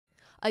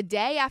A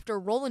day after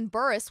Roland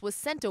Burris was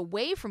sent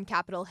away from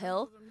Capitol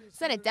Hill,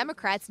 Senate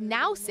Democrats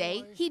now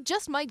say he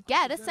just might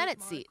get a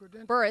Senate seat.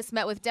 Burris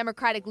met with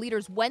Democratic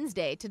leaders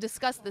Wednesday to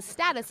discuss the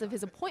status of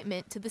his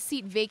appointment to the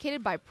seat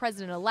vacated by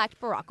President-elect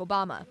Barack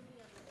Obama.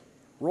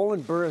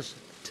 Roland Burris,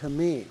 to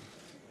me,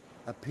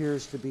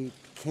 appears to be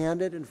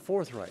candid and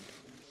forthright.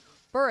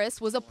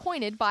 Burris was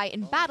appointed by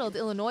embattled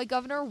Illinois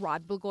Governor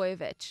Roland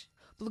Burris.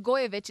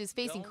 Blagojevich is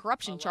facing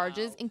corruption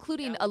charges,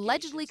 including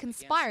allegedly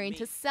conspiring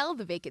to sell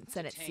the vacant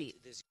Senate seat.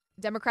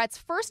 Democrats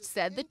first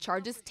said the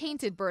charges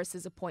tainted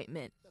Burris's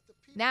appointment.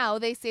 Now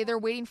they say they're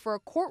waiting for a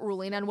court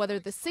ruling on whether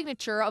the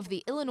signature of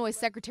the Illinois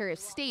Secretary of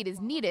State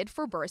is needed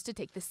for Burris to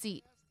take the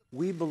seat.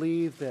 We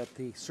believe that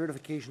the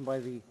certification by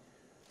the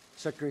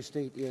Secretary of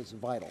State is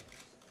vital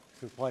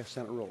to apply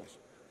Senate rules.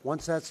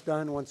 Once that's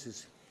done, once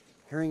his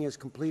hearing is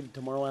completed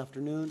tomorrow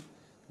afternoon,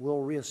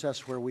 we'll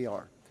reassess where we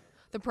are.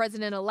 The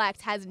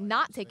president-elect has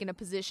not taken a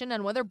position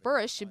on whether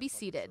Burris should be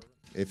seated.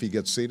 If he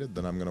gets seated,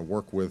 then I'm going to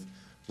work with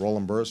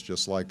Roland Burris,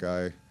 just like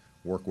I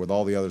work with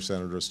all the other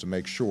senators, to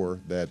make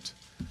sure that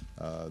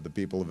the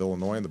people of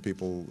Illinois and the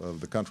people of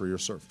the country are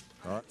served.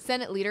 All right?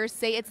 Senate leaders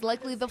say it's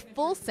likely the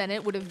full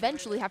Senate would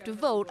eventually have to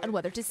vote on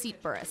whether to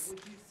seat Burris.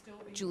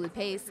 Julie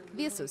Pace,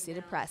 The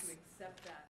Associated Press.